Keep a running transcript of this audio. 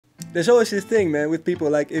There's always this thing, man, with people,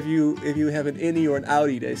 like if you have an innie or an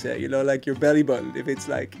outie, they say, you know, like your belly button, if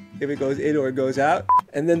it goes in or it goes out.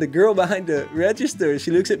 And then the girl behind the register,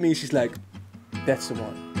 she looks at me, she's like, that's the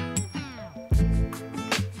one.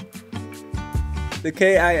 The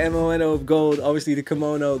K-I-M-O-N-O of gold, obviously the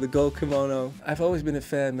kimono, the gold kimono. I've always been a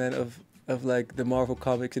fan, man, of like the Marvel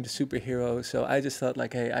comics and the superheroes. So I just thought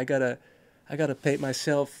like, hey, I gotta paint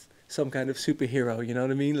myself some kind of superhero, you know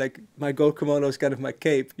what I mean? Like my gold kimono is kind of my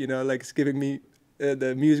cape, you know, like it's giving me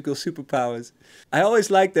the musical superpowers. I always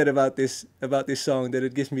like that about this song, that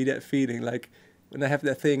it gives me that feeling, like when I have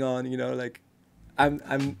that thing on, you know, like I'm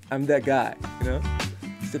that guy, you know?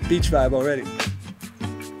 It's the beach vibe already.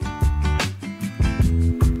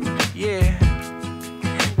 Yeah.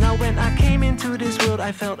 Now when I came into this world,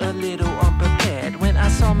 I felt a little unprepared. When I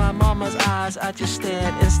saw my mama's eyes, I just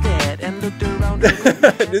stared and stared and looked around.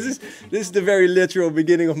 This is the very literal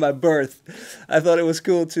beginning of my birth. I thought it was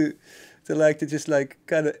cool to just like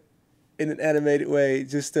kind of in an animated way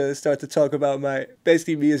just to start to talk about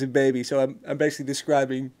basically me as a baby. So I'm basically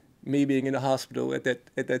describing me being in the hospital at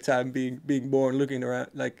that time, being born, looking around,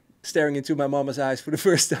 like staring into my mama's eyes for the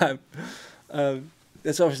first time.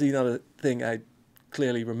 That's obviously not a thing I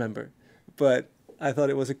clearly remember, but I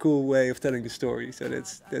thought it was a cool way of telling the story, so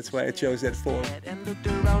that's why I chose that form. And looked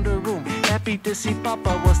around the room, happy to see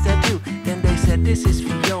Papa. What's that do? Then they said, "This is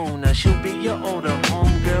Fiona. She'll be your older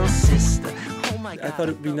homegirl sister." Oh my God! I thought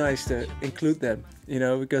it'd be nice to include them, you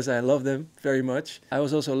know, because I love them very much. I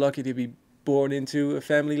was also lucky to be born into a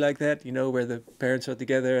family like that, you know, where the parents are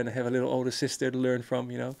together and I have a little older sister to learn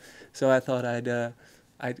from, you know. So I thought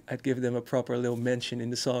I'd give them a proper little mention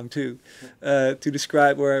in the song too, to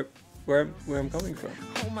describe where I'm coming from.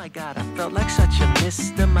 Oh my God, I felt like such a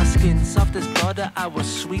mister. My skin soft as butter, I was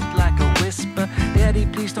sweet like a whisper. Daddy,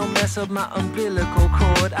 please don't mess up my umbilical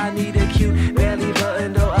cord. I need a cute belly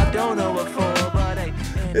button, though I don't know what for. But hey,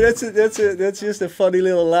 that's just a funny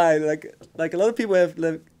little line. Like a lot of people have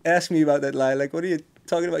asked me about that line. Like, what are you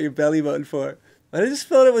talking about your belly button for? But I just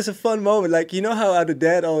felt it was a fun moment. Like, you know how the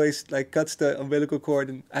dad always like cuts the umbilical cord,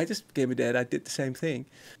 and I just became a dad. I did the same thing.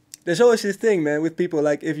 There's always this thing, man, with people,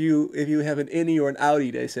 like if you have an innie or an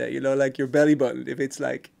outie, they say, you know, like your belly button, if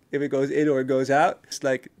it goes in or it goes out. It's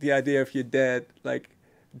like the idea of your dad like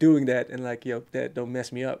doing that and like, yo, dad, don't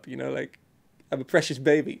mess me up, you know, like I'm a precious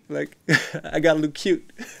baby, like I gotta look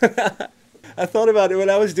cute. I thought about it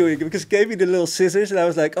when I was doing it because it gave me the little scissors and I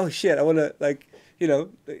was like, oh shit, I wanna like, you know,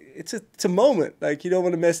 it's a moment, like you don't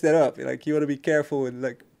want to mess that up, like you want to be careful and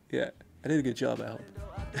like, yeah, I did a good job, I hope.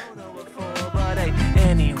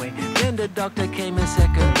 Anyway, then the doctor came and said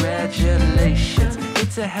congratulations,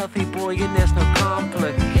 it's a healthy boy and there's no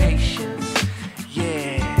complications.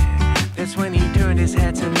 Yeah, that's when he turned his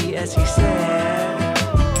head to me as he said,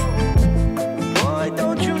 boy,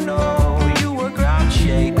 don't you know you a crowd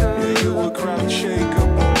shaker, you a crowd shaker,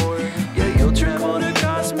 boy. Yeah, you'll travel the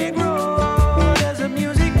cosmic road as a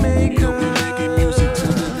music maker. You'll be making music to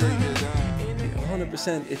the day you die.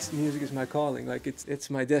 100%, it's music is my calling, like it's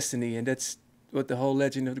my destiny, and that's what the whole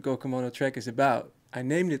Legend of the Goldkimono track is about. I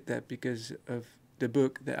named it that because of the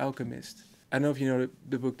book The Alchemist. I don't know if you know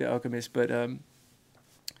the book The Alchemist, but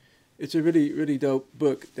it's a really, really dope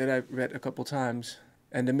book that I've read a couple times.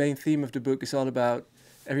 And the main theme of the book is all about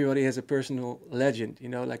everybody has a personal legend, you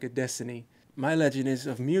know, like a destiny. My legend is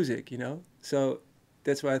of music, you know, so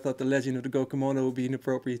that's why I thought The Legend of the Goldkimono would be an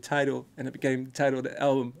appropriate title, and it became the title of the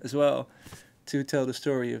album as well, to tell the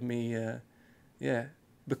story of me,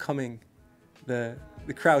 becoming the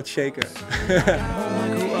crowd shaker. I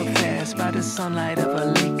grew up fast by the sunlight of a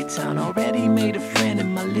lake town. Already made a friend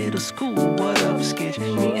in my little school. What up, Skidge?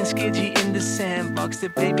 Me and Skidgy in the sandbox. The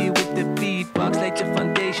baby with the beatbox laid the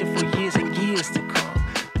foundation for years and years to come.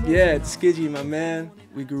 Yeah, it's Skidgy, my man.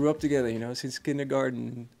 We grew up together, you know, since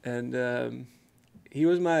kindergarten. And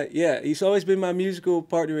he's always been my musical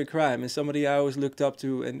partner in crime and somebody I always looked up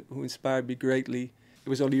to and who inspired me greatly. It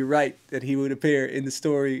was only right that he would appear in the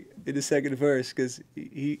story in the second verse, because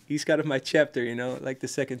he's kind of my chapter, you know, like the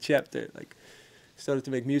second chapter. Like, started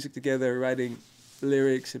to make music together, writing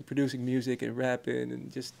lyrics and producing music and rapping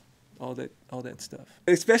and just all that stuff.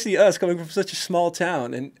 Especially us coming from such a small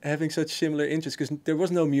town and having such similar interests, because there was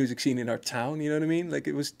no music scene in our town, you know what I mean? Like,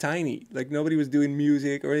 it was tiny. Like, nobody was doing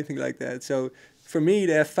music or anything like that. So for me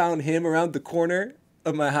to have found him around the corner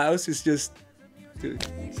of my house is just, dude,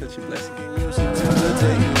 such a blessing.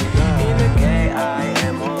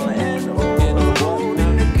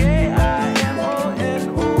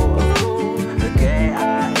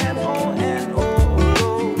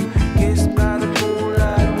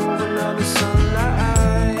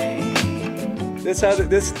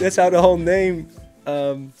 That's how the whole name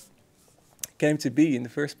came to be in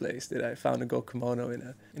the first place. That I found a gold kimono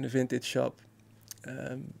in a vintage shop,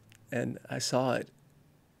 and I saw it,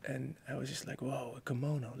 and I was just like, whoa, a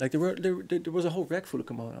kimono! Like there was a whole rack full of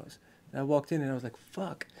kimonos. And I walked in and I was like,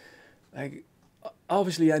 fuck, like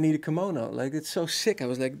obviously I need a kimono. Like it's so sick. I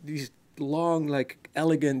was like these long, like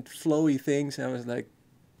elegant, flowy things, and I was like,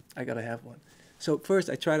 I gotta have one. So first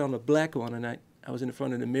I tried on a black one, and I was in the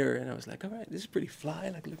front of the mirror, and I was like, all right, this is pretty fly,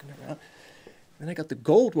 like looking around. Then I got the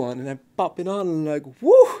gold one, and I pop it on, and I'm like,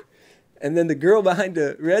 woo! And then the girl behind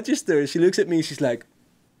the register, she looks at me, and she's like,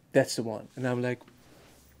 that's the one. And I'm like,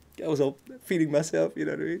 I was all feeding myself, you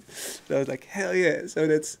know what I mean? So I was like, hell yeah. So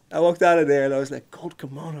I walked out of there, and I was like, gold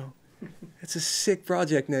kimono. It's a sick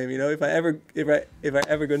project name, you know? If I ever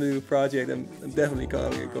gonna do a project, I'm definitely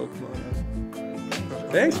calling it gold kimono.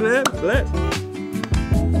 Thanks, man. Bless.